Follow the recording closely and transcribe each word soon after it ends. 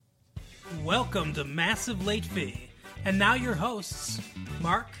Welcome to Massive Late Fee. And now your hosts,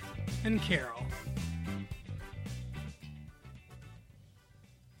 Mark and Carol.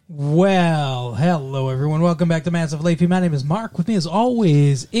 Well, hello everyone. Welcome back to Massive Late Fee. My name is Mark. With me as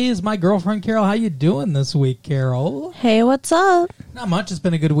always is my girlfriend Carol. How you doing this week, Carol? Hey, what's up? Not much. It's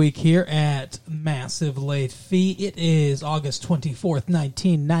been a good week here at Massive Late Fee. It is August 24th,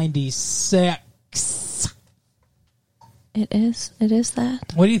 1996. It is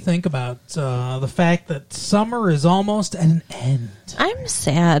that. What do you think about the fact that summer is almost at an end? I'm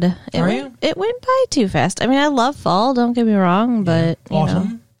sad. Are you? It went by too fast. I mean, I love fall, don't get me wrong, but you know,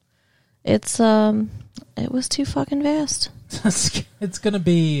 Autumn? it's it was too fucking fast. It's going to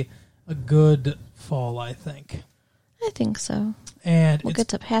be a good fall, I think. I think so. And We'll get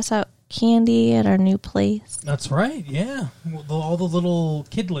to pass out candy at our new place. That's right, yeah. All the little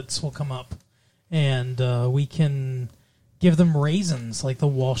kidlets will come up, and we can give them raisins like the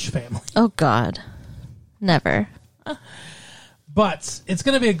Walsh family. Oh, God. Never. But it's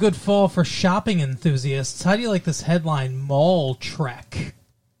going to be a good fall for shopping enthusiasts. How do you like this headline, Mall Trek,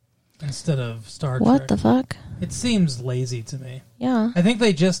 instead of Star Trek? What the fuck? It seems lazy to me. Yeah. I think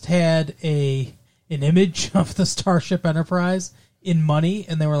they just had an image of the Starship Enterprise in money,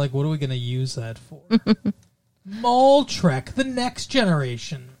 and they were like, what are we going to use that for? Mall Trek, the next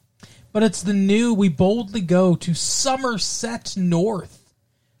generation. But it's the new, we boldly go to Somerset North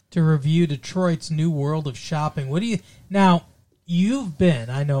to review Detroit's new world of shopping. What do you... Now, you've been,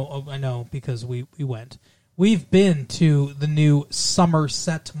 I know because we went. We've been to the new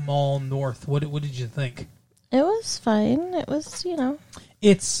Somerset Mall North. What did you think? It was fine. It was, you know,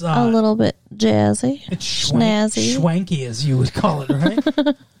 It's a little bit jazzy. it's snazzy. Schwanky, as you would call it,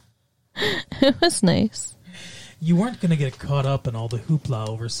 right? It was nice. You weren't going to get caught up in all the hoopla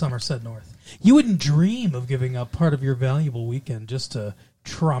over Somerset North. You wouldn't dream of giving up part of your valuable weekend just to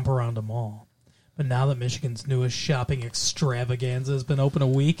tromp around a mall. But now that Michigan's newest shopping extravaganza has been open a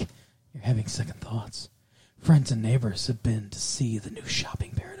week, you're having second thoughts. Friends and neighbors have been to see the new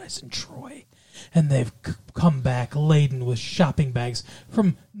shopping paradise in Troy, and they've come back laden with shopping bags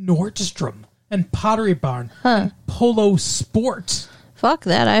from Nordstrom and Pottery Barn and Polo Sport. Fuck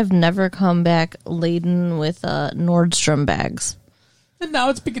that. I've never come back laden with Nordstrom bags. And now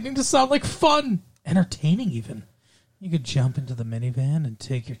it's beginning to sound like fun. Entertaining, even. You could jump into the minivan and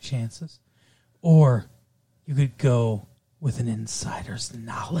take your chances. Or you could go with an insider's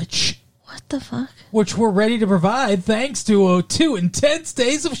knowledge. What the fuck? Which we're ready to provide thanks to 2 intense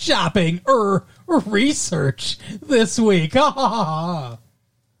days of shopping or research this week.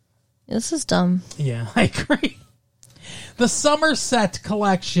 This is dumb. Yeah, I agree. The Somerset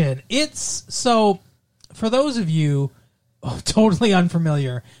collection. So, for those of you totally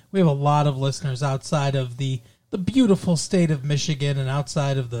unfamiliar, we have a lot of listeners outside of the beautiful state of Michigan and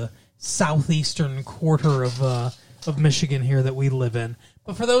outside of the southeastern quarter of Michigan here that we live in.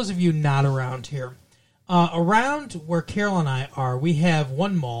 But for those of you not around here, around where Carol and I are, we have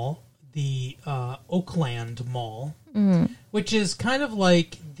one mall, the Oakland Mall, which is kind of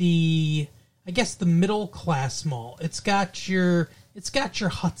like the middle class mall. It's got your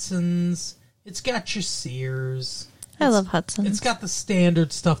Hudson's, it's got your Sears. I love Hudson's. It's got the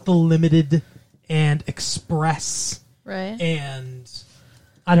standard stuff, the limited and express, Right. and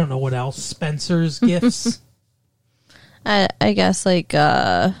I don't know what else. Spencer's Gifts. I guess like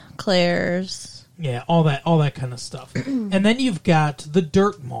Claire's. Yeah, all that kind of stuff. And then you've got the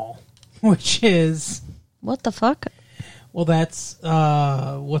Dirt Mall, which is, What the fuck? well, that's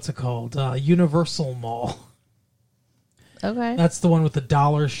what's it called? Universal Mall. Okay. That's the one with the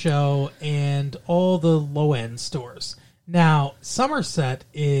dollar show and all the low-end stores. Now, Somerset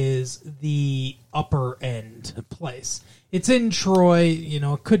is the upper-end place. It's in Troy. You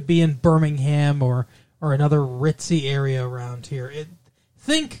know, it could be in Birmingham or another ritzy area around here.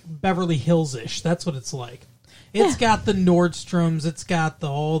 Think Beverly Hills-ish. That's what it's like. It's got the Nordstroms. It's got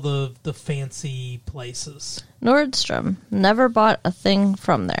all the fancy places. Nordstrom. Never bought a thing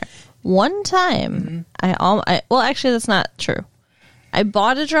from there. One time, well, actually, that's not true. I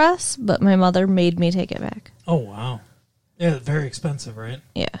bought a dress, but my mother made me take it back. Oh, wow. Yeah, very expensive, right?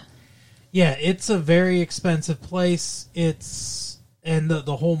 Yeah. Yeah, it's a very expensive place. And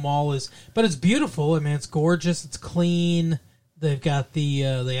the whole mall is, but it's beautiful. I mean, it's gorgeous. It's clean. They've got the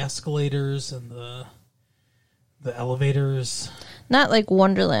escalators and the elevators. Not like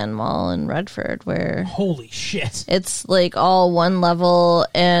Wonderland Mall in Redford, where Holy shit! it's like all one level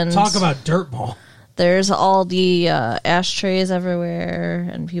and Talk about dirt mall. there's all the ashtrays everywhere,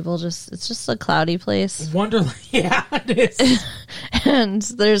 and people it's just a cloudy place. Wonderland, yeah, it is. And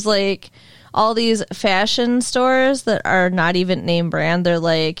there's like all these fashion stores that are not even name brand. They're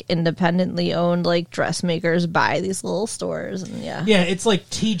like independently owned, like dressmakers buy these little stores. And yeah, it's like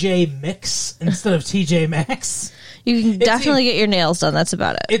TJ Mix instead of TJ Maxx. you can definitely get your nails done. That's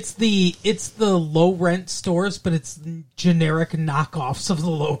about it. It's the low rent stores, but it's generic knockoffs of the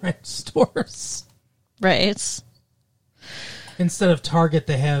low rent stores. Right. Instead of Target,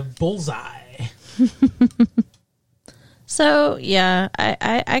 they have Bullseye. So yeah,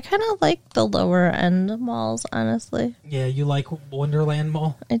 I kind of like the lower end malls, honestly. Yeah, you like Wonderland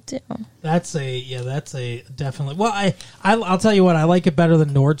Mall? I do. That's a definitely. Well, I'll tell you what, I like it better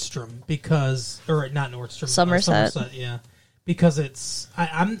than Nordstrom because, or not Nordstrom, Somerset. Yeah, because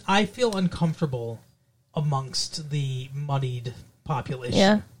I feel uncomfortable amongst the moneyed population.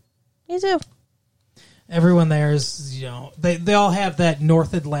 Yeah, you do. Everyone there is, they all have that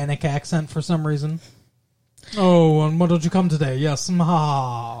North Atlantic accent for some reason. Oh, and why don't you come today? Yes,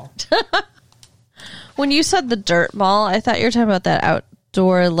 When you said the dirt mall, I thought you were talking about that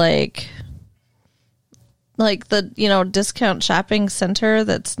outdoor, like the, discount shopping center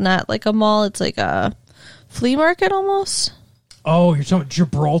that's not like a mall. It's like a flea market almost. Oh, you're talking about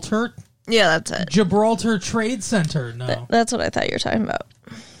Gibraltar? Yeah, that's it. Gibraltar Trade Center. No. That's what I thought you were talking about.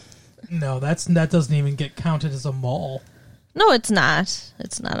 No, that doesn't even get counted as a mall. No, it's not.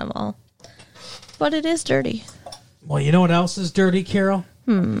 It's not a mall. But it is dirty. Well, you know what else is dirty, Carol?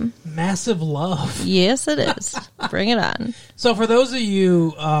 Massive Love. Yes, it is. Bring it on. So for those of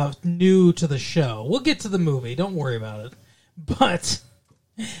you new to the show, we'll get to the movie. Don't worry about it. But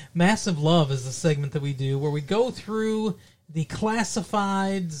Massive Love is the segment that we do where we go through the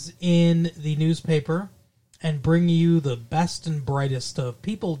classifieds in the newspaper and bring you the best and brightest of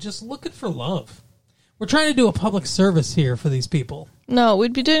people just looking for love. We're trying to do a public service here for these people. No,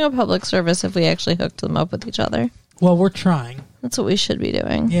 we'd be doing a public service if we actually hooked them up with each other. Well, we're trying. That's what we should be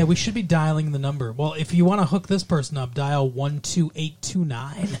doing. Yeah, we should be dialing the number. Well, if you want to hook this person up, dial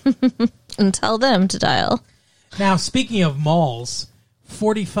 12829. And tell them to dial. Now, speaking of malls,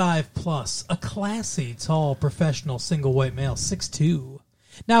 45 plus, a classy, tall, professional, single white male, 6'2".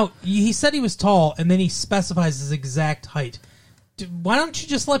 Now, he said he was tall, and then he specifies his exact height. Why don't you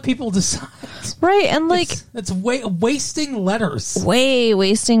just let people decide? Right, and like... It's wasting letters. Way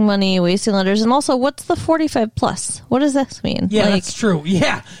wasting money, wasting letters. And also, what's the 45 plus? What does this mean? Yeah, that's true.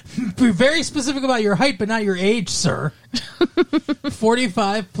 Yeah. Be very specific about your height, but not your age, sir.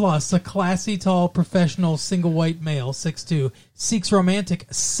 45 plus, a classy, tall, professional, single white male, 6'2", seeks romantic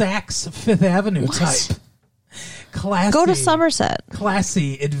Saks Fifth Avenue type. Classy. Go to Somerset.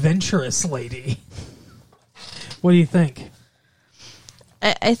 Classy, adventurous lady. What do you think?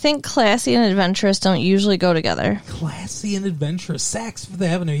 I think classy and adventurous don't usually go together. Classy and adventurous. Saks Fifth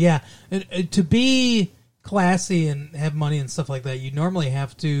Avenue, yeah. To be classy and have money and stuff like that, you normally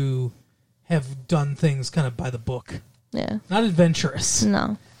have to have done things kind of by the book. Yeah. Not adventurous.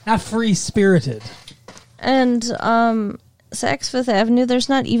 No. Not free-spirited. And Saks Fifth Avenue, there's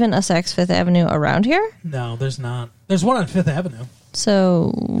not even a Saks Fifth Avenue around here? No, there's not. There's one on Fifth Avenue.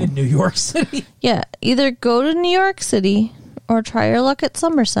 So... in New York City. Yeah, either go to New York City... or try your luck at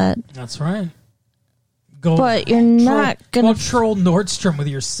Somerset. That's right. But you're not going to... troll Nordstrom with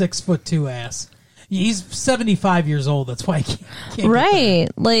your 6'2" ass. He's 75 years old. That's why he can't right.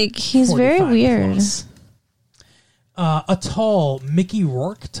 Like, he's very weird. A tall Mickey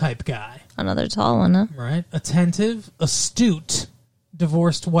Rourke type guy. Another tall one, huh? Right. Attentive, astute,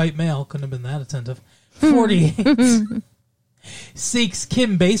 divorced white male. Couldn't have been that attentive. 48. Seeks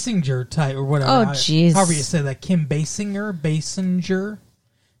Kim Basinger type or whatever. Oh, jeez. However you say that. Kim Basinger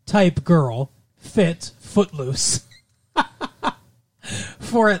type girl. Fit, footloose.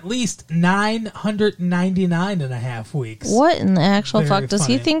 For at least 999 and a half weeks. What in the actual fuck? Does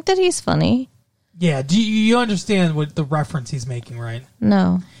he think that he's funny? Yeah. Do you understand what the reference he's making, right?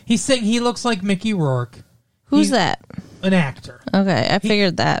 No. He's saying he looks like Mickey Rourke. Who's that? An actor. Okay, I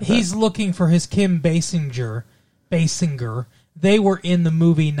figured that. But... he's looking for his Kim Basinger. They were in the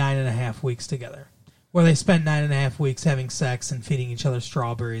movie 9.5 Weeks together, where they spent 9.5 weeks having sex and feeding each other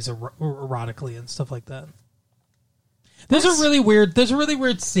strawberries erotically and stuff like that. There's a really weird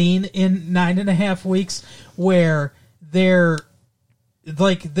scene in 9.5 Weeks where they're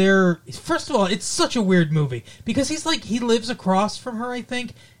first of all, it's such a weird movie because he lives across from her, I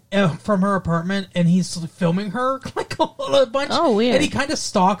think, from her apartment, and he's filming her like a bunch. Oh, weird. And he kind of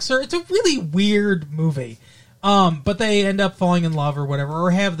stalks her. It's a really weird movie. But they end up falling in love or whatever,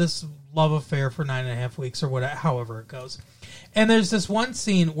 or have this love affair for 9.5 weeks or whatever, however it goes. And there's this one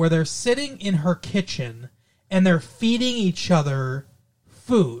scene where they're sitting in her kitchen and they're feeding each other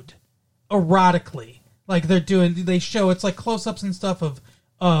food erotically. Like they show, it's like close-ups and stuff of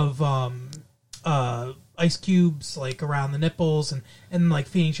of ice cubes like around the nipples and like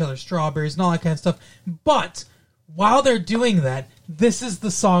feeding each other strawberries and all that kind of stuff. But while they're doing that, this is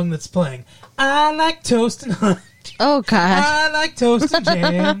the song that's playing. I like toast and honey. Oh, God. I like toast and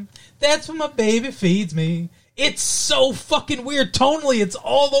jam. That's what my baby feeds me. It's so fucking weird. Tonally, it's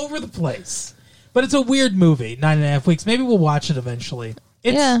all over the place. But it's a weird movie, 9.5 Weeks. Maybe we'll watch it eventually.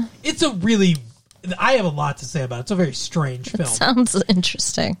 It's a really... I have a lot to say about it. It's a very strange film. Sounds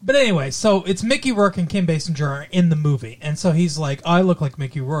interesting. But anyway, so it's Mickey Rourke and Kim Basinger are in the movie. And so he's like, I look like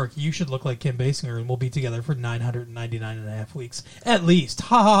Mickey Rourke. You should look like Kim Basinger, and we'll be together for 999.5 weeks. At least.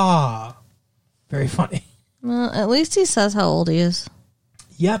 Ha ha ha. Very funny. Well, at least he says how old he is.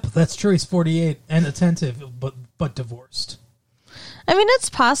 Yep, that's true. He's 48 and attentive, but divorced. I mean, it's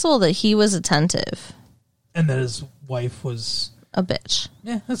possible that he was attentive. And that his wife was... a bitch.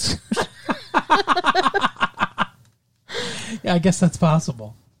 Yeah, that's... yeah, I guess that's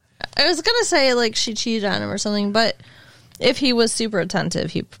possible. I was going to say, like, she cheated on him or something, but if he was super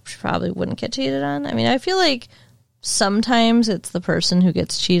attentive, he probably wouldn't get cheated on. I mean, I feel like sometimes it's the person who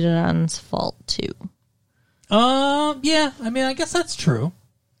gets cheated on's fault, too. Yeah, I mean, I guess that's true.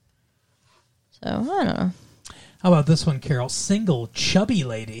 So, I don't know. How about this one, Carol? Single chubby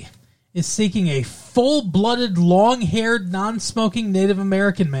lady is seeking a full-blooded, long-haired, non-smoking Native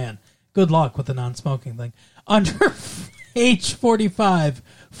American man. Good luck with the non-smoking thing. Under age 45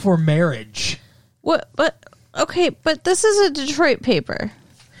 for marriage. What? But okay, but this is a Detroit paper.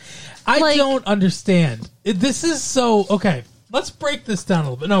 I don't understand. This is so... Okay, let's break this down a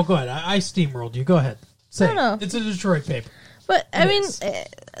little bit. No, go ahead. I steamrolled you. Go ahead. Say No. it. It's a Detroit paper. But, I mean,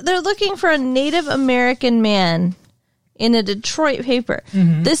 they're looking for a Native American man in a Detroit paper.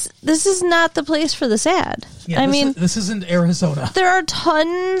 Mm-hmm. This is not the place for this ad. Yeah, this isn't Arizona. There are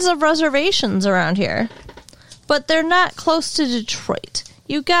tons of reservations around here, but they're not close to Detroit.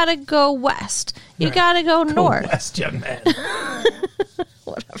 You gotta go west. You gotta go north. West, young man.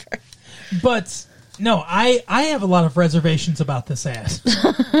 Whatever. But no, I have a lot of reservations about this ad.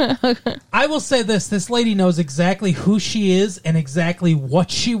 I will say this lady knows exactly who she is and exactly what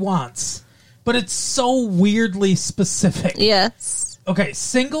she wants. But it's so weirdly specific. Yes. Okay,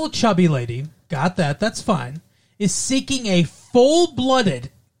 single chubby lady, got that, that's fine, is seeking a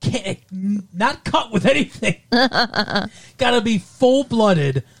full-blooded, not cut with anything, gotta be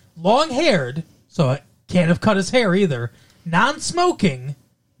full-blooded, long-haired, so it can't have cut his hair either, non-smoking,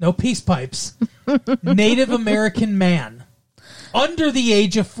 no peace pipes, Native American man, under the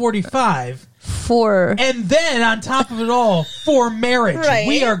age of 45, and then on top of it all, for marriage. Right.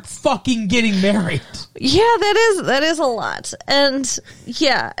 We are fucking getting married. Yeah, that is a lot. And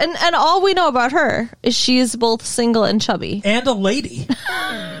yeah, and all we know about her is she's both single and chubby. And a lady.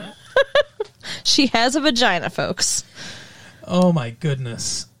 She has a vagina, folks. Oh my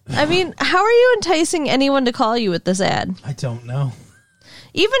goodness. I mean, how are you enticing anyone to call you with this ad? I don't know.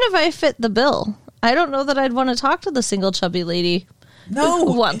 Even if I fit the bill, I don't know that I'd want to talk to the single chubby lady. No.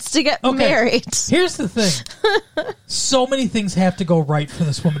 Who wants to get married. Here's the thing. So many things have to go right for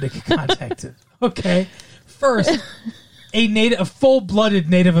this woman to get contacted. Okay? First, a full-blooded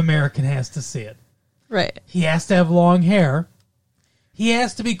Native American has to see it. Right. He has to have long hair. He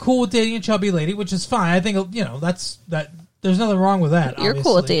has to be cool with dating a chubby lady, which is fine. I think, that's that. There's nothing wrong with that. You're obviously.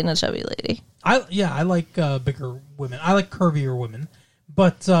 cool with dating a chubby lady. I like bigger women. I like curvier women.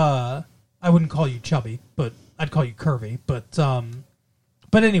 But I wouldn't call you chubby, but I'd call you curvy.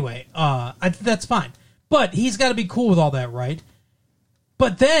 But anyway, that's fine. But he's got to be cool with all that, right?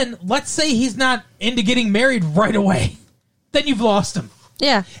 But then, let's say he's not into getting married right away. Then you've lost him.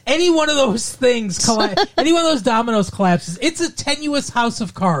 Yeah. Any one of those things, any one of those dominoes collapses, it's a tenuous house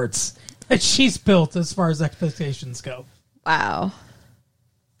of cards that she's built as far as expectations go. Wow.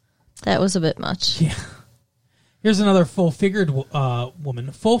 That was a bit much. Yeah. Here's another full-figured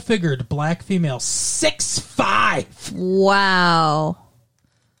woman. Full-figured black female, 6'5". Wow.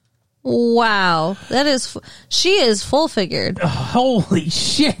 Wow. She is full-figured. Holy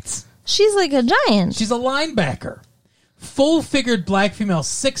shit. She's like a giant. She's a linebacker. Full-figured black female,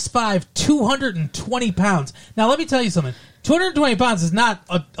 6'5", 220 pounds. Now, let me tell you something. 220 pounds is not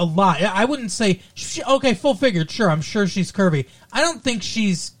a lot. I wouldn't say, okay, full-figured, sure, I'm sure she's curvy. I don't think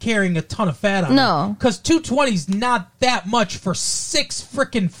she's carrying a ton of fat on her. Because 220 is not that much for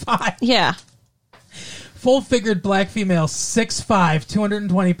 6'5". Yeah. Full-figured black female, 6'5",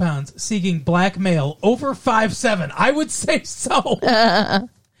 220 pounds, seeking black male, over 5'7". I would say so.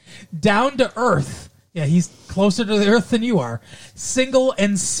 Down to earth. Yeah, he's closer to the earth than you are. Single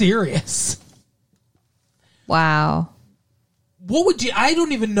and serious. Wow. What would you... I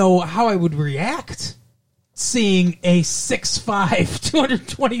don't even know how I would react. seeing a 6'5",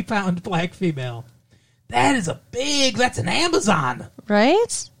 220-pound black female. That's an Amazon.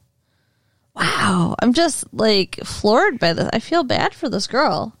 Right? Wow. I'm just, like, floored by this. I feel bad for this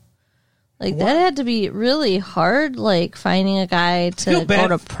girl. Like, that had to be really hard, like, finding a guy to go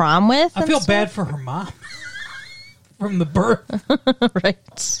to prom with. I feel bad for her mom from the birth.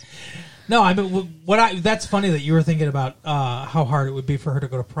 Right. No, I mean, that's funny that you were thinking about how hard it would be for her to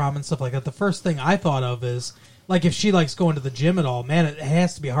go to prom and stuff like that. The first thing I thought of is, like, if she likes going to the gym at all, man, it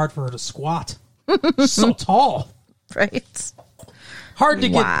has to be hard for her to squat. She's so tall. Right. Hard to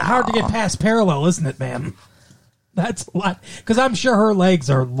get past parallel, isn't it, man? That's a lot. Because I'm sure her legs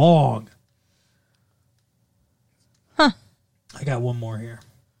are long. Huh. I got one more here.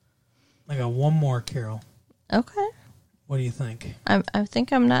 I got one more, Carol. Okay. What do you think? I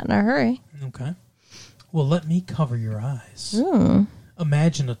think I'm not in a hurry. Okay. Well, let me cover your eyes. Ooh.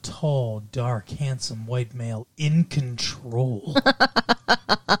 Imagine a tall, dark, handsome white male in control.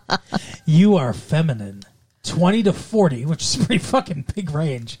 You are feminine, 20 to 40, which is a pretty fucking big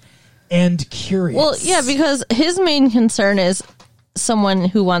range, and curious. Well, yeah, because his main concern is someone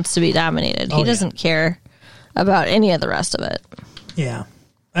who wants to be dominated. He doesn't care about any of the rest of it. Yeah.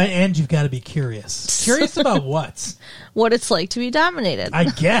 And you've got to be curious. Curious about what? What it's like to be dominated. I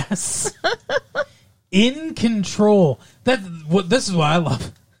guess. In control. This is what I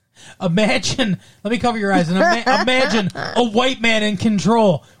love. Imagine, let me cover your eyes, and imagine a white man in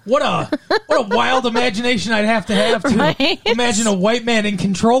control. What a wild imagination I'd have to right? imagine a white man in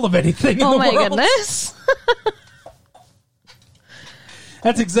control of anything in the world. Oh my goodness.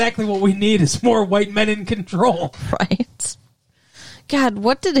 That's exactly what we need, is more white men in control. Right. God,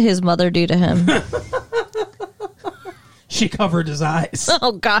 what did his mother do to him? She covered his eyes.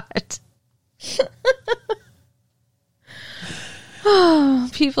 Oh, God. Oh,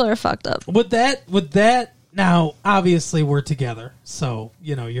 people are fucked up. With that, now, obviously we're together, so,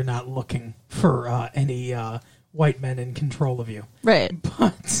 you're not looking for any white men in control of you. Right.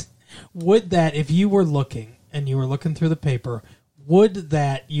 But would that, if you were looking, and you were looking through the paper, would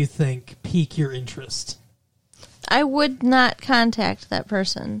that, you think, pique your interest? I would not contact that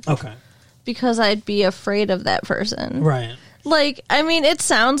person. Okay. Because I'd be afraid of that person. Right. Like, I mean, it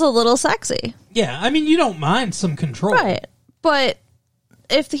sounds a little sexy. Yeah, I mean, you don't mind some control. Right. But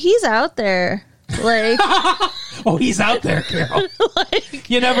if he's out there, like... Oh, he's out there, Carol. Like,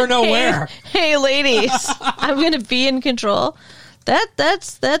 you never know where. Hey, ladies, I'm going to be in control. That's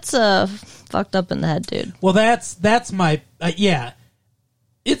fucked up in the head, dude. Well, that's my... yeah.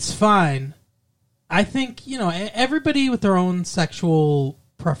 It's fine. I think, everybody with their own sexual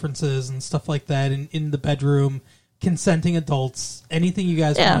preferences and stuff like that in the bedroom, consenting adults, anything you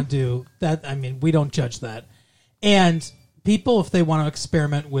guys want to do, that, I mean, we don't judge that. And people, if they want to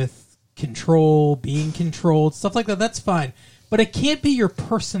experiment with control, being controlled, stuff like that, that's fine. But it can't be your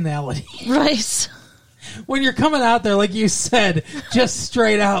personality. Right. When you're coming out there, like you said, just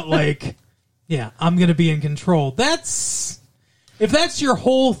straight out like, yeah, I'm going to be in control. If that's your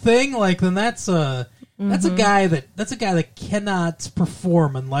whole thing, like, then that's a guy that cannot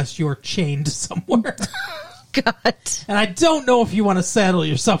perform unless you're chained somewhere. God. And I don't know if you want to saddle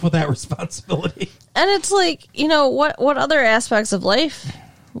yourself with that responsibility. And it's like, what other aspects of life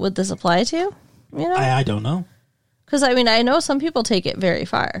would this apply to? I don't know. Because, I mean, I know some people take it very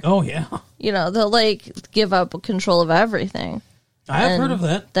far. Oh, yeah. They'll, like, give up control of everything. I have heard of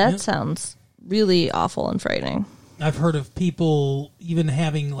that. That sounds really awful and frightening. I've heard of people even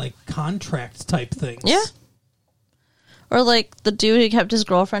having, like, contract type things. Yeah. Or, like, the dude who kept his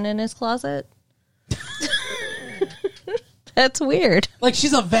girlfriend in his closet. That's weird. Like,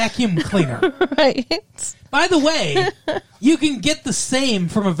 she's a vacuum cleaner. Right. By the way, you can get the same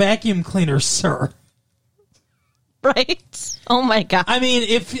from a vacuum cleaner, sir. Right? Oh, my God. I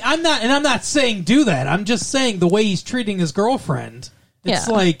mean, I'm not saying do that. I'm just saying the way he's treating his girlfriend. It's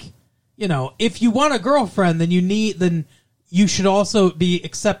like, if you want a girlfriend, then you should also be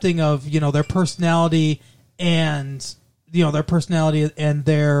accepting of, their personality and,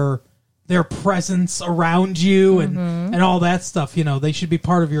 their presence around you and all that stuff. They should be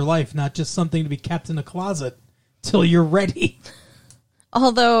part of your life, not just something to be kept in a closet till you're ready.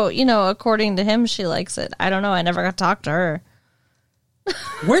 Although, according to him, she likes it. I don't know. I never got to talk to her.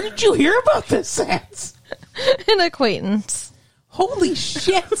 Where did you hear about this at? An acquaintance. Holy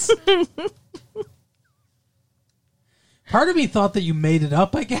shit. Part of me thought that you made it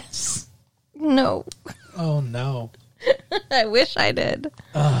up, I guess. No. Oh, no. I wish I did.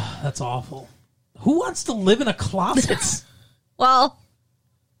 That's awful. Who wants to live in a closet? Well,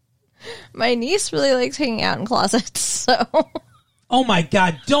 my niece really likes hanging out in closets, so... Oh, my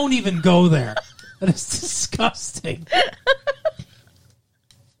God. Don't even go there. That is disgusting.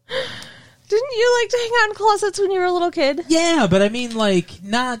 Didn't you like to hang out in closets when you were a little kid? Yeah, but I mean, like,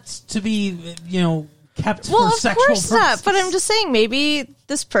 not to be, kept Well, for of sexual course purposes. not. But I'm just saying, maybe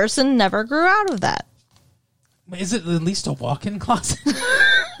this person never grew out of that. Is it at least a walk-in closet?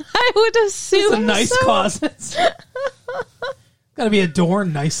 I would assume It's a nice so. closet. Got to be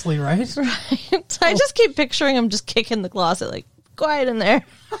adorned nicely, right? Right. I just keep picturing him just kicking the closet, like, quiet in there.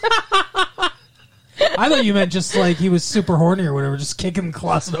 I thought you meant just like he was super horny or whatever, just kicking the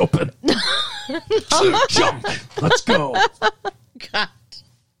closet open. Jump. Let's go. God.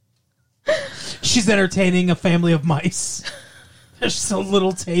 She's entertaining a family of mice. There's just a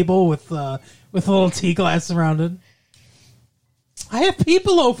little table with a little tea glass around it. I have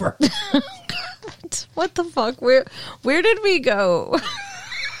people over. What the fuck? Where did we go?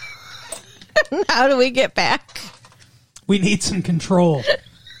 How do we get back? We need some control.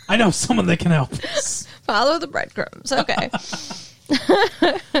 I know someone that can help us. Follow the breadcrumbs. Okay.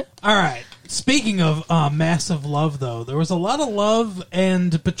 All right. Speaking of massive love, though, there was a lot of love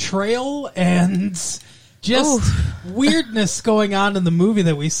and betrayal and just weirdness going on in the movie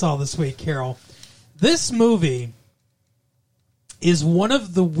that we saw this week, Carol. This movie is one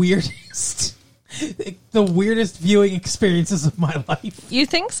of the weirdest viewing experiences of my life. You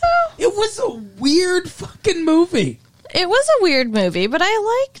think so? It was a weird fucking movie. It was a weird movie, but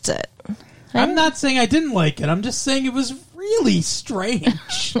I liked it. I'm not saying I didn't like it. I'm just saying it was really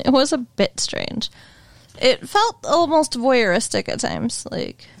strange. It was a bit strange. It felt almost voyeuristic at times.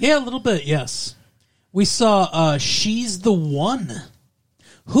 Like, Yeah, a little bit, yes. We saw She's the One.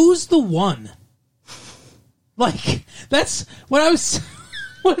 Who's the one? Like, that's when I was...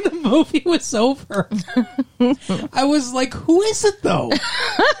 When the movie was over, I was like, who is it, though?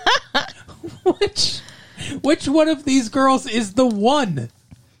 Which one of these girls is the one?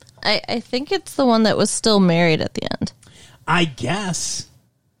 I think it's the one that was still married at the end. I guess.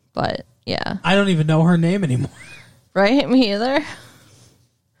 But, yeah. I don't even know her name anymore. Right? Me either.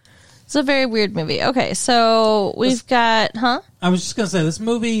 It's a very weird movie. Okay, so we've got... Huh? I was just going to say, this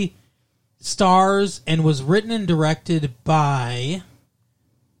movie stars and was written and directed by...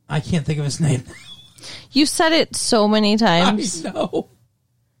 I can't think of his name. You said it so many times. I know.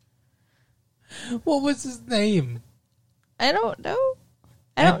 What was his name? I don't know.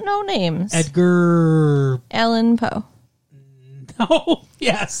 I don't know names. Edgar... Allan Poe. Oh,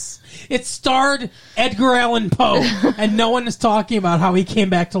 yes. It starred Edgar Allan Poe, and no one is talking about how he came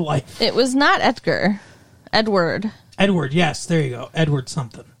back to life. It was not Edgar. Edward. Edward, yes, there you go. Edward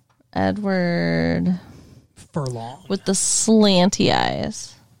something. Edward. Furlong. With the slanty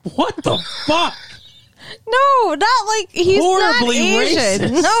eyes. What the fuck? No, not like he's Horribly not Asian.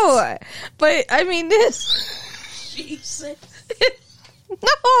 racist. No, but I mean this. Jesus. No,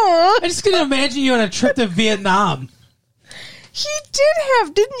 I just can imagine you on a trip to Vietnam. he did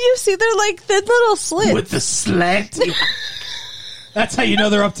have. Didn't you see their like thin little slits? With the slanty. That's how you know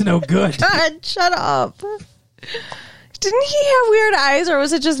they're up to no good. God, shut up. Didn't he have weird eyes, or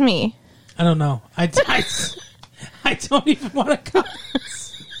was it just me? I don't know. I don't even want to comment.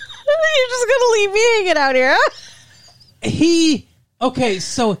 You're just gonna leave me hanging out here, huh? Okay,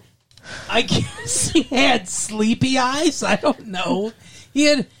 so I guess he had sleepy eyes. I don't know.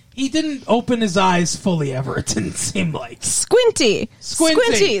 He didn't open his eyes fully ever. It didn't seem like Squinty.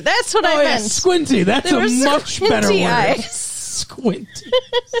 That's what I yeah, meant. squinty. That's They a were much better squinty word. eyes. Squinty.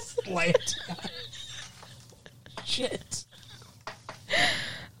 Slant. Shit.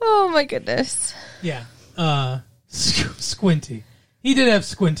 Oh my goodness. Yeah. Squinty. He did have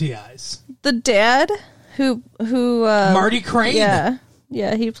squinty eyes. The dad who Marty Crane.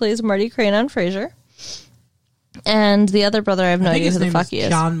 Yeah, he plays Marty Crane on Frasier. And the other brother, I have no I think idea his who the name fuck is he is.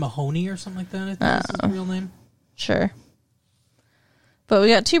 John Mahoney or something like that. I think that's his real name. Sure. But we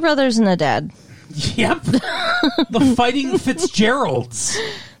got two brothers and a dad. Yep. The Fighting Fitzgeralds.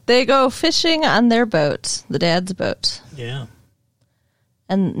 They go fishing on their boat, the dad's boat. Yeah.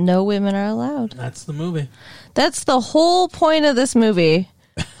 And no women are allowed. That's the movie. That's the whole point of this movie.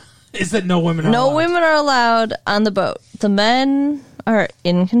 Is that no women are No allowed. women are allowed on the boat. The men are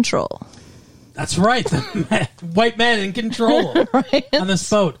in control. That's right. The white men in control Right? on this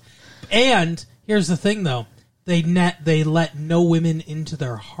boat. And here's the thing, though. They let no women into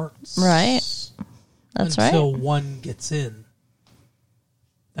their hearts. Right. That's until right. one gets in.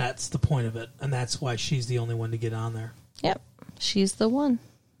 That's the point of it. And that's why she's the only one to get on there. Yep. She's the one.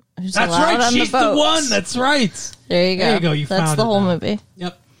 Who's That's allowed right. on She's the, boat. the one. That's right. There you go. There you go. You That's found the it whole now. movie.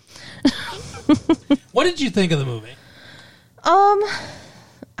 Yep. What did you think of the movie?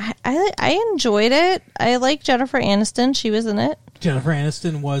 I enjoyed it. I like Jennifer Aniston. She was in it. Jennifer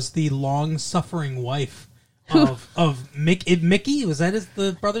Aniston was the long-suffering wife of Mickey. Was that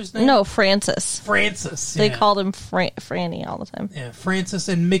the brother's name? No, Francis. Francis. They yeah. called him Franny all the time. Yeah, Francis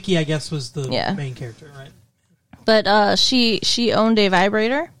and Mickey, I guess, was the main character, right? But she owned a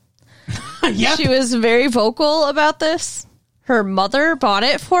vibrator. Yeah. She was very vocal about this. Her mother bought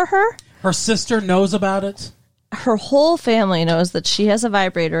it for her. Her sister knows about it. Her whole family knows that she has a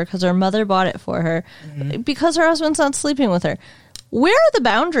vibrator because her mother bought it for her because her husband's not sleeping with her. Where are the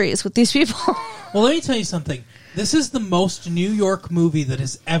boundaries with these people? Well, let me tell you something. This is the most New York movie that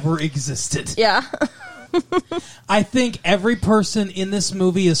has ever existed. Yeah. I think every person in this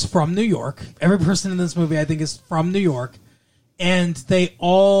movie is from New York. Every person in this movie, I think, is from New York. And they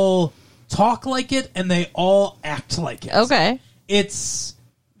all talk like it, and they all act like it. Okay. It's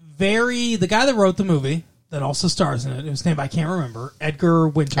very... The guy that wrote the movie, that also stars in it, his name I can't remember, Edgar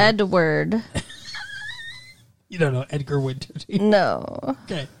Winter. Edward. You don't know Edgar Winter, do you? No.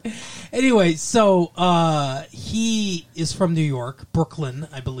 Okay. Anyway, so he is from New York. Brooklyn,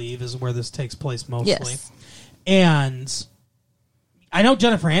 I believe, is where this takes place mostly. Yes. And I know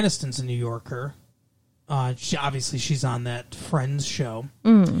Jennifer Aniston's a New Yorker. She's on that Friends show.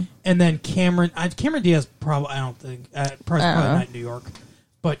 And then Cameron Diaz probably, I don't think, probably not in New York.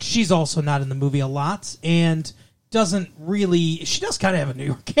 But she's also not in the movie a lot. And doesn't really... She does kind of have a New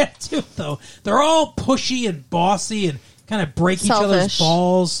York attitude, though. They're all pushy and bossy and kind of break each other's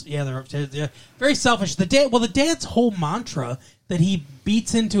balls. Yeah, they're very selfish. The dad's whole mantra that he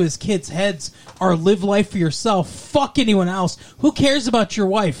beats into his kids' heads are live life for yourself, fuck anyone else. Who cares about your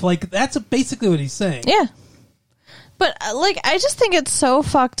wife? Like, that's basically what he's saying. Yeah. But, I just think it's so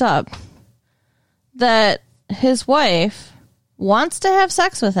fucked up that his wife wants to have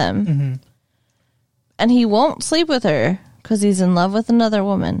sex with him, and he won't sleep with her because he's in love with another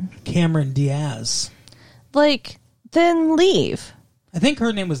woman. Cameron Diaz. Then leave. I think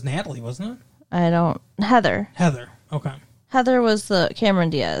her name was Natalie, wasn't it? Heather. Heather. Okay. Heather was the Cameron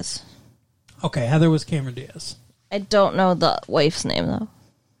Diaz. Okay, Heather was Cameron Diaz. I don't know the wife's name, though.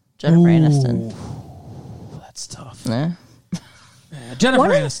 Jennifer Aniston. That's tough. Yeah. Yeah, Jennifer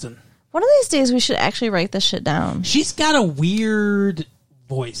Aniston. One of these days, we should actually write this shit down. She's got a weird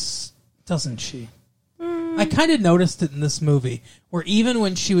voice, doesn't she? I kind of noticed it in this movie, where even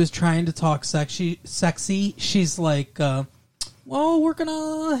when she was trying to talk sexy, she's like, well, let's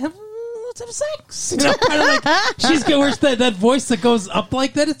have sex. You know, kind of like, she's got that voice that goes up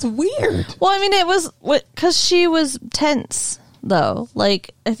like that. It's weird. Well, I mean, it was, because she was tense, though. I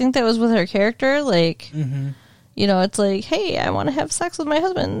think that was with her character, you know, it's like, hey, I want to have sex with my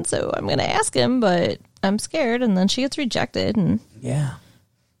husband, so I'm going to ask him, but I'm scared, and then she gets rejected, and... Yeah.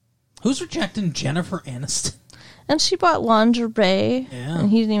 Who's rejecting Jennifer Aniston? And she bought lingerie,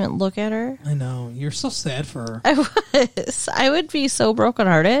 and he didn't even look at her. I know. You're so sad for her. I was. I would be so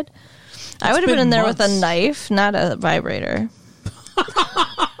brokenhearted. I would have been in there with a knife, not a vibrator.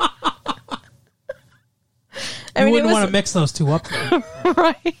 You wouldn't want to mix those two up, though.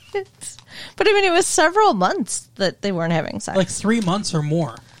 Right. But, I mean, it was several months that they weren't having sex. Like 3 months or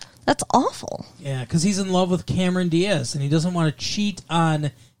more. That's awful. Yeah, because he's in love with Cameron Diaz, and he doesn't want to cheat on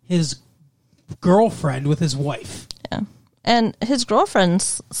his girlfriend with his wife. Yeah. And his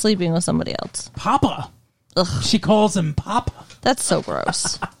girlfriend's sleeping with somebody else. Papa. Ugh. She calls him Papa. That's so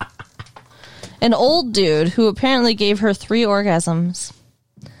gross. An old dude who apparently gave her 3 orgasms.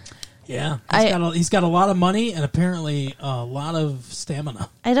 Yeah. He's got a lot of money and apparently a lot of stamina.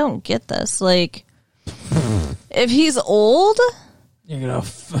 I don't get this. If he's old you're gonna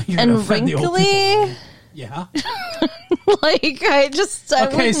and wrinkly... Yeah. I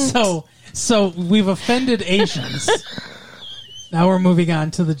okay, so we've offended Asians. Now we're moving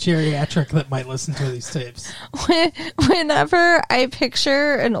on to the geriatric that might listen to these tapes. Whenever I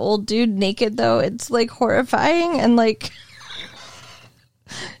picture an old dude naked, though, it's horrifying, and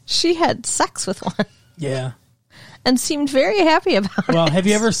she had sex with one. Yeah. And seemed very happy about it. Well, have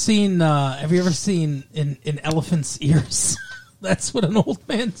you ever seen in elephant's ears? That's what an old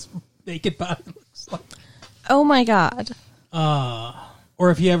man's naked body looks like. Oh my God. Or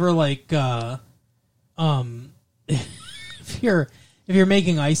if you ever if you're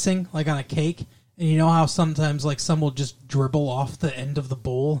making icing on a cake, and you know how sometimes some will just dribble off the end of the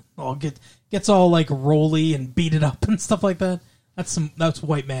bowl, gets all rolly and beat it up and stuff like that. That's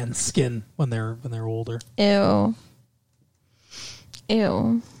white man's skin when they're older. Ew.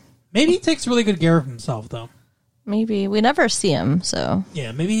 Maybe he takes really good care of himself, though. Maybe we never see him, so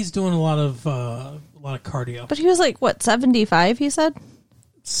yeah. Maybe he's doing a lot of cardio. But he was 75? He said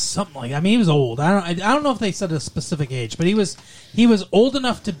something like. I mean, he was old. I don't know if they said a specific age, but he was old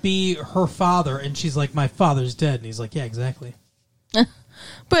enough to be her father. And she's like, "My father's dead," and he's like, "Yeah, exactly."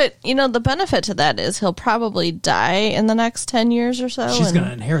 But, the benefit to that is he'll probably die in the next 10 years or so. She's going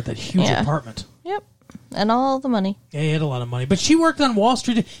to inherit that huge apartment. Yep. And all the money. Yeah, he had a lot of money. But she worked on Wall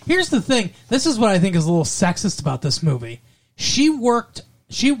Street. Here's the thing. This is what I think is a little sexist about this movie. She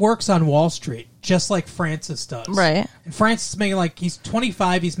works on Wall Street just like Francis does. Right. And Francis is making he's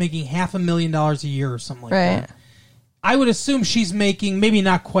 25, he's making $500,000 a year or something like right. that. I would assume she's making maybe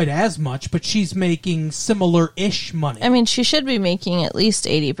not quite as much, but she's making similar-ish money. I mean, she should be making at least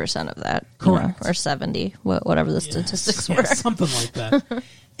 80% of that. Correct. Or 70, whatever the statistics were. Something like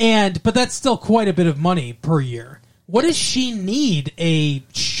that. But that's still quite a bit of money per year. What does she need a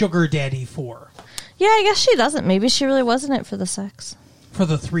sugar daddy for? Yeah, I guess she doesn't. Maybe she really wasn't it for the sex. For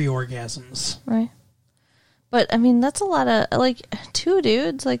the 3 orgasms. Right. But, I mean, that's a lot of, 2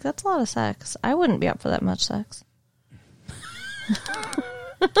 dudes, that's a lot of sex. I wouldn't be up for that much sex.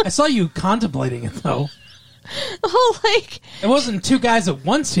 I saw you contemplating it, though. Oh, it wasn't 2 guys at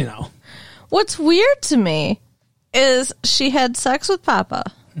once, What's weird to me is she had sex with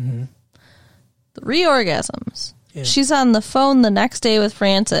Papa. Mm-hmm. 3 orgasms. Yeah. She's on the phone the next day with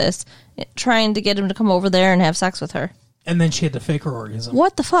Francis, trying to get him to come over there and have sex with her. And then she had to fake her orgasm.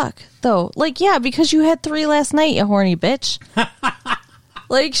 What the fuck, though? Yeah, because you had 3 last night, you horny bitch.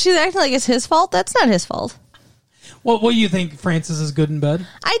 She's acting like it's his fault. That's not his fault. What do you think? Francis is good in bed?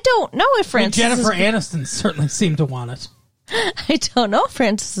 I don't know if Francis Jennifer Aniston certainly seemed to want it. I don't know if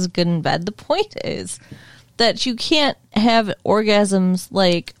Francis is good in bed. The point is that you can't have orgasms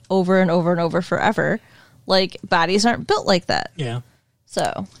over and over and over forever. Bodies aren't built like that. Yeah.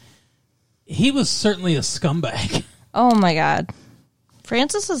 So. He was certainly a scumbag. Oh my God.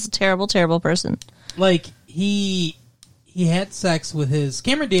 Francis is a terrible, terrible person. He had sex with his...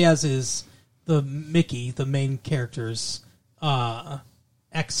 Cameron Diaz is... the Mickey, the main character's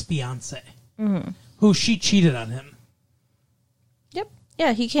ex-fiance, who she cheated on him. Yep.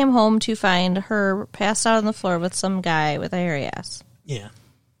 Yeah, he came home to find her passed out on the floor with some guy with a hairy ass. Yeah.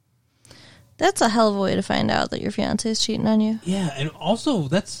 That's a hell of a way to find out that your fiance is cheating on you. Yeah, and also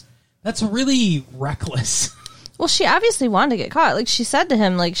that's really reckless. Well, she obviously wanted to get caught. She said to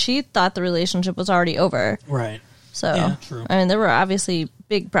him, she thought the relationship was already over. Right. So, yeah, true. I mean, there were obviously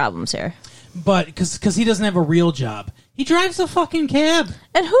big problems here. But because he doesn't have a real job. He drives a fucking cab.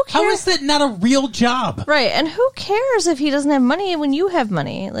 And who cares? How is that not a real job? Right, and who cares if he doesn't have money when you have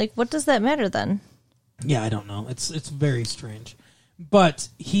money? What does that matter then? Yeah, I don't know. It's very strange. But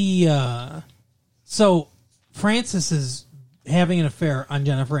he... So, Francis is having an affair on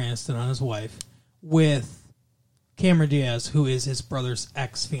Jennifer Aniston, on his wife, with Cameron Diaz, who is his brother's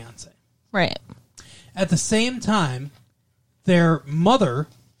ex-fiance. Right. At the same time, their mother...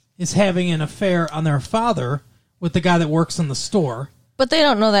 is having an affair on their father with the guy that works in the store. But they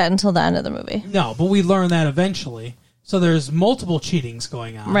don't know that until the end of the movie. No, but we learn that eventually. So there's multiple cheatings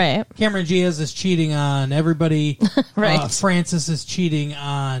going on. Right. Cameron Diaz is cheating on everybody. Right. Francis is cheating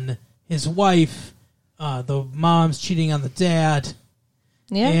on his wife. The mom's cheating on the dad.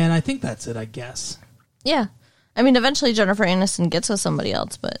 Yeah. And I think that's it, I guess. Yeah. I mean, eventually Jennifer Aniston gets with somebody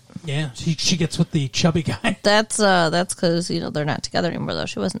else, but... Yeah, she gets with the chubby guy. That's because, they're not together anymore, though.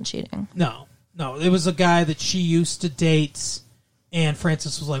 She wasn't cheating. No. It was a guy that she used to date, and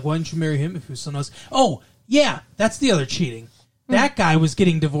Francis was like, why didn't you marry him if he was so nice? Oh, yeah, that's the other cheating. That guy was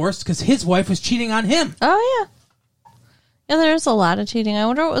getting divorced because his wife was cheating on him. Oh, yeah. Yeah, there's a lot of cheating. I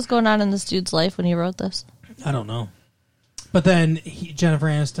wonder what was going on in this dude's life when he wrote this. I don't know. But then Jennifer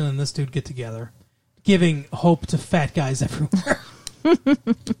Aniston and this dude get together, giving hope to fat guys everywhere.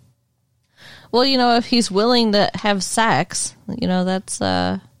 Well, if he's willing to have sex, that's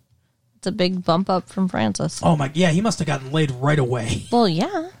a big bump up from Francis. Oh, yeah, he must have gotten laid right away. Well,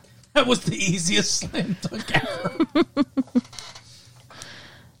 yeah. That was the easiest slam dunk ever.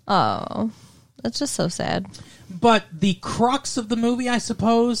 Oh, that's just so sad. But the crux of the movie, I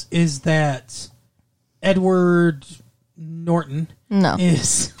suppose, is that Edward Norton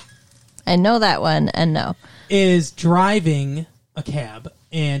is... I know that one, and no. Is driving a cab,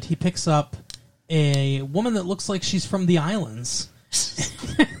 and he picks up a woman that looks like she's from the islands.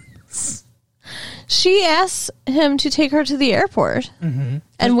 She asks him to take her to the airport. Mm-hmm.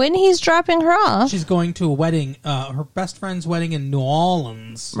 And when he's dropping her off... She's going to a wedding, her best friend's wedding in New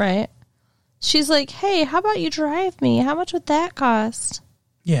Orleans. Right. She's like, hey, how about you drive me? How much would that cost?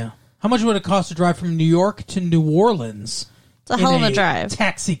 Yeah. How much would it cost to drive from New York to New Orleans? It's a hell of a drive.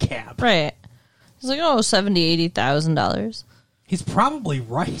 Taxi cab. Right. He's like, $70,000, $80,000. He's probably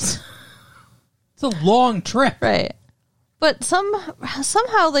right. It's a long trip. Right. But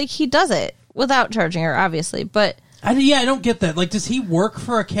somehow, like, he does it without charging her, obviously. But I don't get that. Like, does he work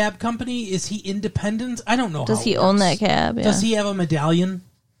for a cab company? Is he independent? I don't know. does he own that cab? Yeah. Does he have a medallion?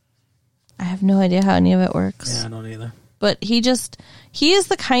 I have no idea how any of it works. Yeah, I don't either. But he is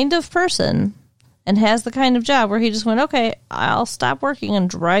the kind of person and has the kind of job where he just went, okay, I'll stop working and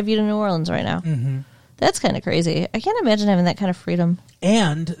drive you to New Orleans right now. Mm-hmm. That's kind of crazy. I can't imagine having that kind of freedom.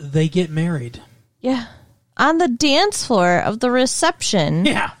 And they get married. Yeah. On the dance floor of the reception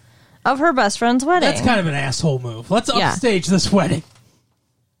of her best friend's wedding. That's kind of an asshole move. Let's upstage this wedding.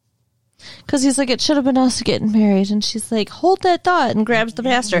 Because he's like, it should have been us getting married. And she's like, hold that thought, and grabs the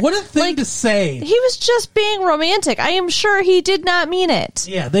pastor. What a thing to say. He was just being romantic. I am sure he did not mean it.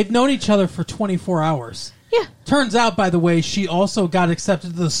 Yeah, they've known each other for 24 hours. Yeah. Turns out, by the way, she also got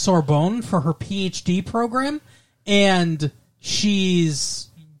accepted to the Sorbonne for her PhD program. And she's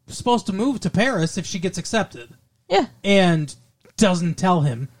supposed to move to Paris if she gets accepted. Yeah. And doesn't tell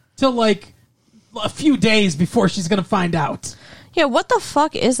him till like a few days before she's going to find out. Yeah, what the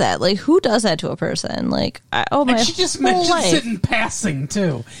fuck is that? Like, who does that to a person? Like, my and she just mentions it in passing,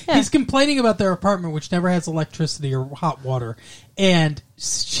 too. Yeah. He's complaining about their apartment, which never has electricity or hot water. And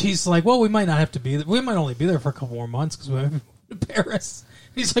she's like, well, we might not have to be there. We might only be there for a couple more months because we haven't moved to Paris.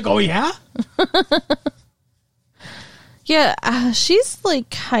 He's like, oh, yeah? Yeah, she's like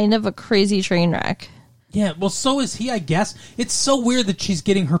kind of a crazy train wreck. Yeah, well, so is he, I guess. It's so weird that she's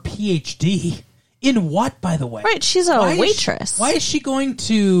getting her PhD. In what, by the way? Right, she's a waitress. Why is she going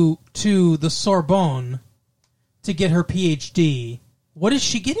to the Sorbonne to get her PhD? What is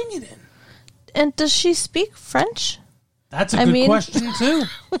she getting it in? And does she speak French? That's a good question, too.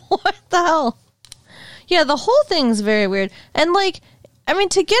 What the hell? Yeah, the whole thing's very weird. And, like, I mean,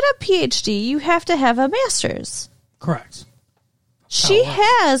 to get a PhD, you have to have a master's. Correct. She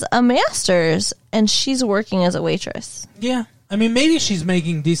has a master's, and she's working as a waitress. Yeah. I mean, maybe she's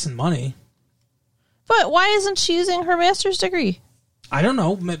making decent money. But why isn't she using her master's degree? I don't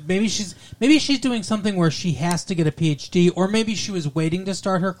know. Maybe she's doing something where she has to get a PhD, or maybe she was waiting to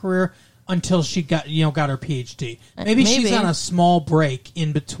start her career until she got her PhD. Maybe she's on a small break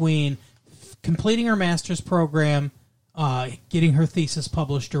in between completing her master's program, getting her thesis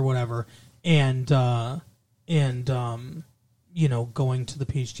published or whatever, and going to the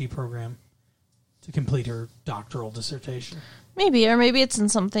PhD program to complete her doctoral dissertation. Maybe, or maybe it's in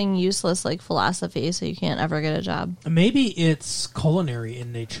something useless like philosophy, so you can't ever get a job. Maybe it's culinary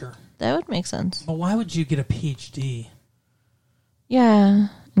in nature. That would make sense. But why would you get a PhD? Yeah,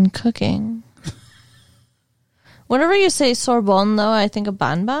 in cooking. Whenever you say Sorbonne, though, I think of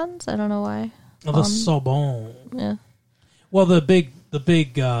bonbons. I don't know why. Oh, the Sorbonne. Yeah. Well, the big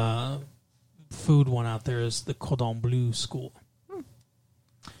food one out there is the Cordon Bleu School.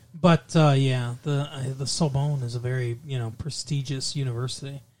 But, the Sorbonne is a very, prestigious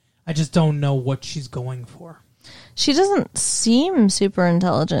university. I just don't know what she's going for. She doesn't seem super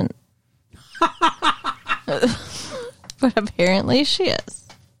intelligent. But apparently she is.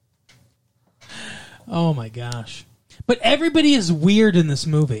 Oh, my gosh. But everybody is weird in this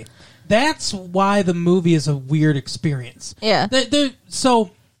movie. That's why the movie is a weird experience. Yeah. So,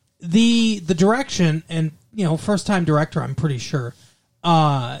 the direction, and, first-time director, I'm pretty sure,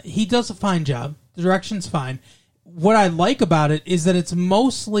 he does a fine job. The direction's fine. What I like about it is that it's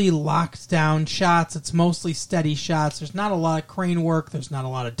mostly locked down shots. It's mostly steady shots. There's not a lot of crane work. There's not a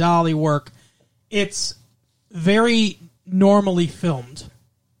lot of dolly work. It's very normally filmed.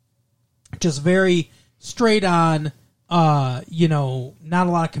 Just very straight on, not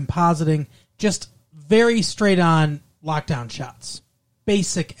a lot of compositing. Just very straight on lockdown shots.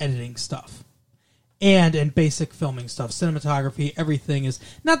 Basic editing stuff. And basic filming stuff, cinematography, everything is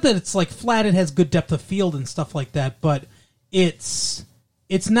not that it's like flat. It has good depth of field and stuff like that, but it's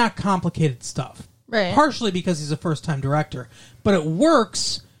not complicated stuff. Right. Partially because he's a first-time director, but it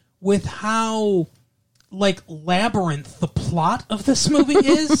works with how labyrinth the plot of this movie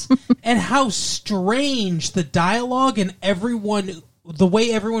is, and how strange the dialogue and the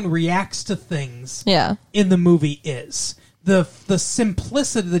way everyone reacts to things. Yeah. In the movie is. The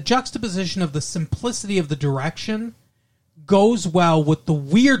simplicity, the juxtaposition of the simplicity of the direction goes well with the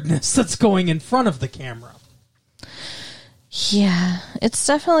weirdness that's going in front of the camera. Yeah, it's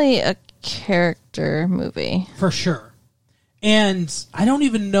definitely a character movie. For sure. And I don't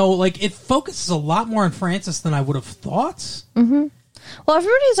even know, it focuses a lot more on Francis than I would have thought. Mm-hmm. Well,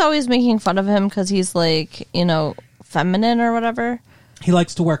 everybody's always making fun of him because he's feminine or whatever. He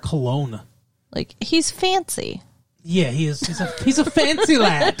likes to wear cologne. He's fancy. Yeah, he is. He's a fancy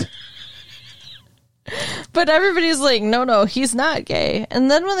lad. But everybody's like, no, he's not gay. And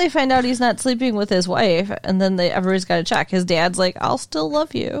then when they find out he's not sleeping with his wife, and then everybody's got to check. His dad's like, I'll still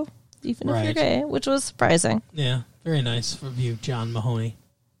love you, even if you're gay, which was surprising. Yeah, very nice of you, John Mahoney.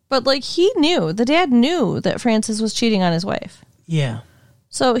 But, like, the dad knew that Francis was cheating on his wife. Yeah.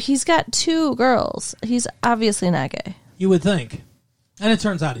 So he's got 2 girls. He's obviously not gay. You would think. And it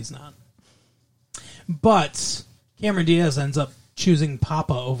turns out he's not. But Cameron Diaz ends up choosing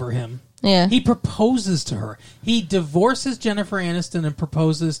Papa over him. Yeah. He proposes to her. He divorces Jennifer Aniston and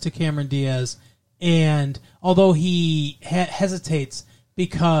proposes to Cameron Diaz. And although he hesitates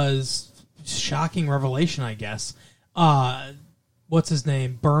because, shocking revelation, I guess, what's his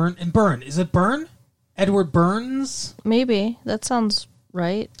name? Byrne. Is it Byrne? Edward Burns? Maybe. That sounds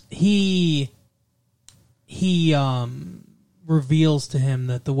right. He reveals to him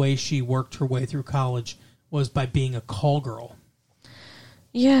that the way she worked her way through college was by being a call girl.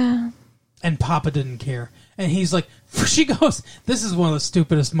 Yeah. And Papa didn't care. And he's like, she goes, this is one of the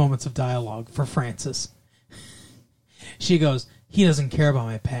stupidest moments of dialogue for Francis. She goes, he doesn't care about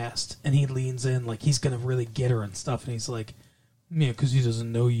my past. And he leans in like he's going to really get her and stuff. And he's like, yeah, because he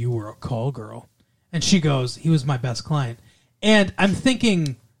doesn't know you were a call girl. And she goes, he was my best client. And I'm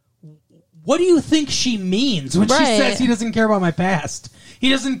thinking, what do you think she means when she says he doesn't care about my past?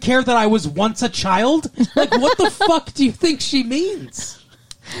 He doesn't care that I was once a child? Like, what the fuck do you think she means?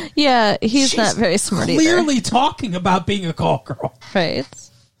 Yeah, she's not very smart clearly either. Talking about being a call girl. Right.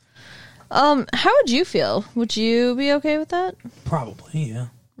 How would you feel? Would you be okay with that? Probably, yeah.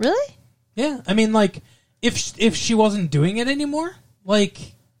 Really? Yeah. I mean, like, if she wasn't doing it anymore,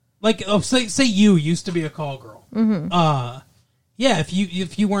 like say you used to be a call girl. Mm-hmm. Yeah,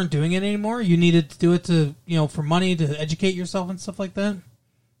 if you weren't doing it anymore, you needed to do it to, for money, to educate yourself and stuff like that.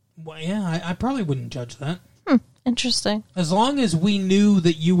 Well, yeah, I probably wouldn't judge that. Interesting. As long as we knew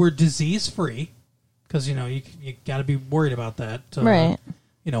that you were disease-free, because, you got to be worried about that. Right.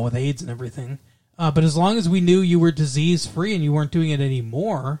 With AIDS and everything. But as long as we knew you were disease-free and you weren't doing it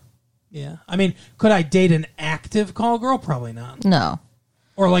anymore, yeah. I mean, could I date an active call girl? Probably not. No.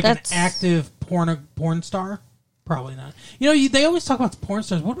 Or like an active porn star? Probably not. They always talk about the porn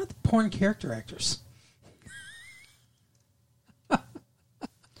stars. What about the porn character actors?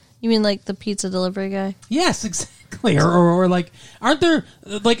 You mean like the pizza delivery guy? Yes, exactly. Or like, aren't there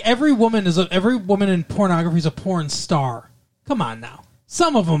like every woman in pornography is a porn star? Come on now.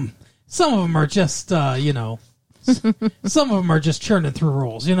 Some of them are just some of them are just churning through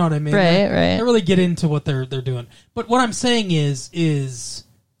roles. You know what I mean? Right. They really get into what they're doing. But what I'm saying is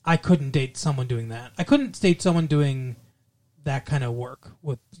I couldn't date someone doing that. I couldn't date someone doing that kind of work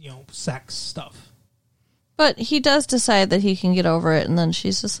with sex stuff. But he does decide that he can get over it, and then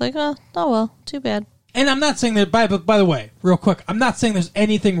she's just like, oh well, too bad. And I'm not saying that, by the way, real quick, I'm not saying there's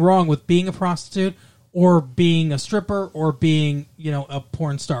anything wrong with being a prostitute or being a stripper or being, a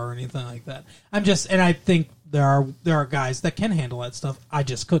porn star or anything like that. And I think there are guys that can handle that stuff. I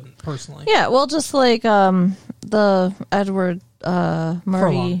just couldn't, personally. Yeah, well, just like the Edward, Marty,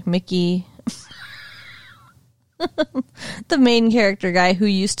 Furlong. Mickey... the main character guy who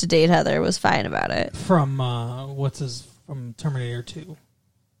used to date Heather was fine about it. From from Terminator 2.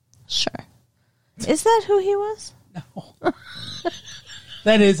 Sure. Is that who he was? No.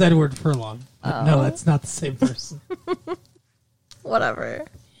 That is Edward Furlong. No, that's not the same person. Whatever.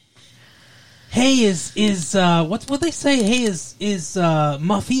 Hey, is what they say? Hey, is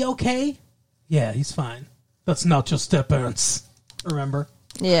Muffy okay? Yeah, he's fine. That's not your step-parents. Remember?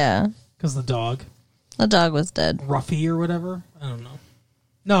 Yeah. Because the dog. The dog was dead. Ruffy or whatever. I don't know.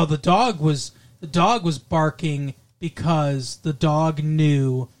 No, the dog was barking because the dog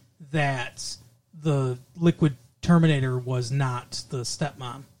knew that the Liquid Terminator was not the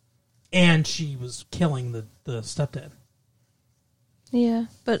stepmom, and she was killing the stepdad. Yeah,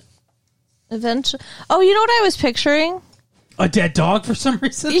 but eventually... Oh, you know what I was picturing? A dead dog for some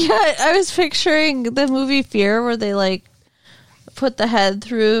reason? Yeah, I was picturing the movie Fear where they, like, put the head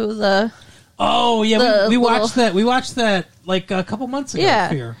through the... Oh, yeah, we watched that. We watched that, like, a couple months ago, yeah,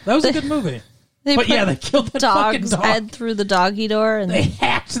 Fear. That was a good movie. They killed that fucking dog. Head through the doggy door. And they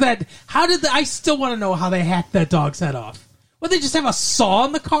hacked that. I still want to know how they hacked that dog's head off. Would they just have a saw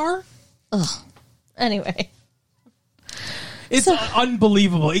in the car? Ugh. Anyway. It's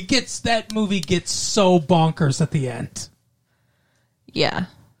unbelievable. That movie gets so bonkers at the end. Yeah.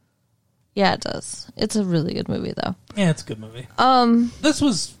 Yeah, it does. It's a really good movie, though. Yeah, it's a good movie. This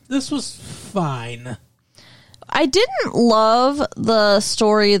was fine. I didn't love the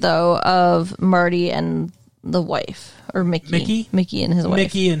story, though, of Marty and the wife, or Mickey and his wife.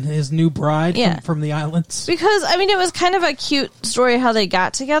 Mickey and his new bride from the islands. Because, I mean, it was kind of a cute story how they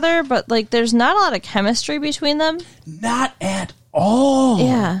got together, but, like, there's not a lot of chemistry between them. Not at all.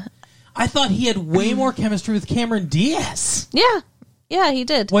 Yeah. I thought he had way more chemistry with Cameron Diaz. Yeah. Yeah, he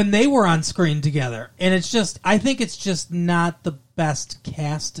did. When they were on screen together. And it's just, I think it's just not the best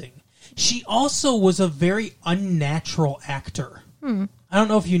casting. She also was a very unnatural actor. I don't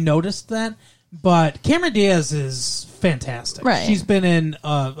know if you noticed that, but Cameron Diaz is fantastic. Right. She's been in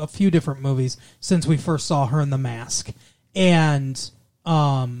a few different movies since we first saw her in The Mask. And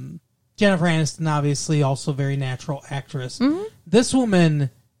Jennifer Aniston, obviously, also a very natural actress. Mm-hmm. This woman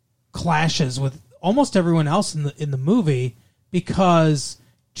clashes with almost everyone else in the movie because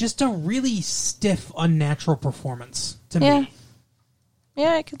just a really stiff, unnatural performance to me.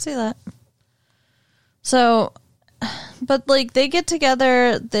 Yeah, I can see that. So, but, like, they get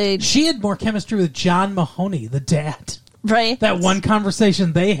together, She had more chemistry with John Mahoney, the dad. Right. That one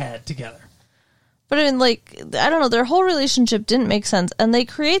conversation they had together. But, I mean, like, I don't know, their whole relationship didn't make sense. And they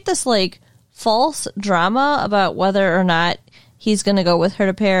create this, like, false drama about whether or not he's going to go with her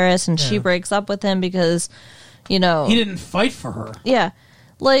to Paris, and she breaks up with him because, you know... He didn't fight for her. Yeah.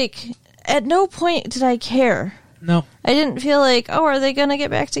 Like, at no point did I care. No. I didn't feel like, oh, are they going to get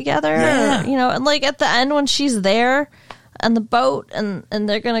back together? Yeah. Or, you know, and like at the end when she's there on the boat and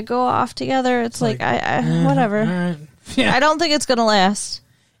they're going to go off together, it's like whatever. Right. Yeah. I don't think it's going to last.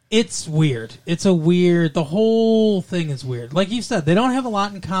 It's weird. The whole thing is weird. Like you said, they don't have a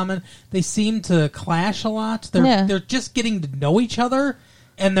lot in common. They seem to clash a lot. They're just getting to know each other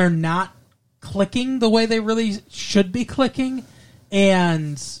and they're not clicking the way they really should be clicking.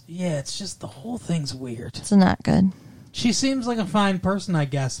 And, yeah, it's just the whole thing's weird. It's not good. She seems like a fine person, I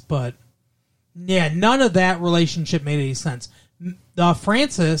guess, but, yeah, none of that relationship made any sense.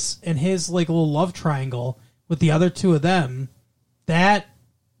 Francis and his, like, little love triangle with the other two of them, that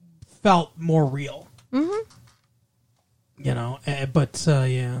felt more real. Mm-hmm. You know, but,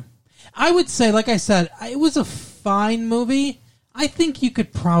 yeah. I would say, like I said, it was a fine movie. I think you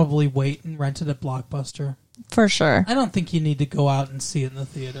could probably wait and rent it at Blockbuster. For sure. I don't think you need to go out and see it in the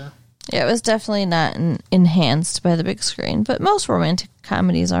theater. Yeah, it was definitely not enhanced by the big screen, but most romantic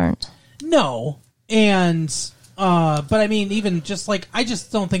comedies aren't. No. And, but I mean, even just like, I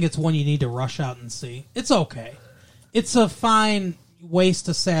just don't think it's one you need to rush out and see. It's okay. It's a fine waste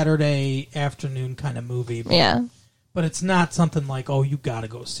a Saturday afternoon kind of movie. But it's not something like, oh, you gotta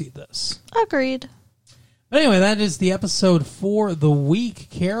go see this. Agreed. But anyway, that is the episode for the week.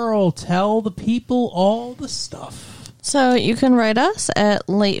 Carol, tell the people all the stuff. So you can write us at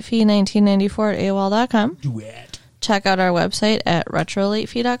latefee1994 at AOL.com. Do it. Check out our website at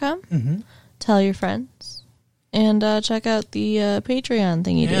retrolatefee.com. Mm-hmm. Tell your friends. And check out the Patreon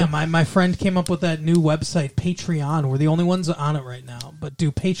thing you do. Yeah, my friend came up with that new website, Patreon. We're the only ones on it right now. But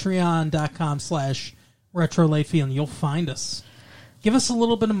do patreon.com/retrolatefee and you'll find us. Give us a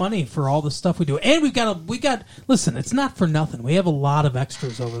little bit of money for all the stuff we do. And we got listen, it's not for nothing. We have a lot of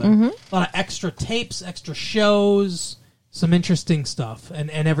extras over there. Mm-hmm. A lot of extra tapes, extra shows, some interesting stuff. And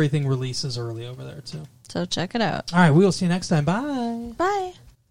everything releases early over there, too. So check it out. All right, we will see you next time. Bye. Bye.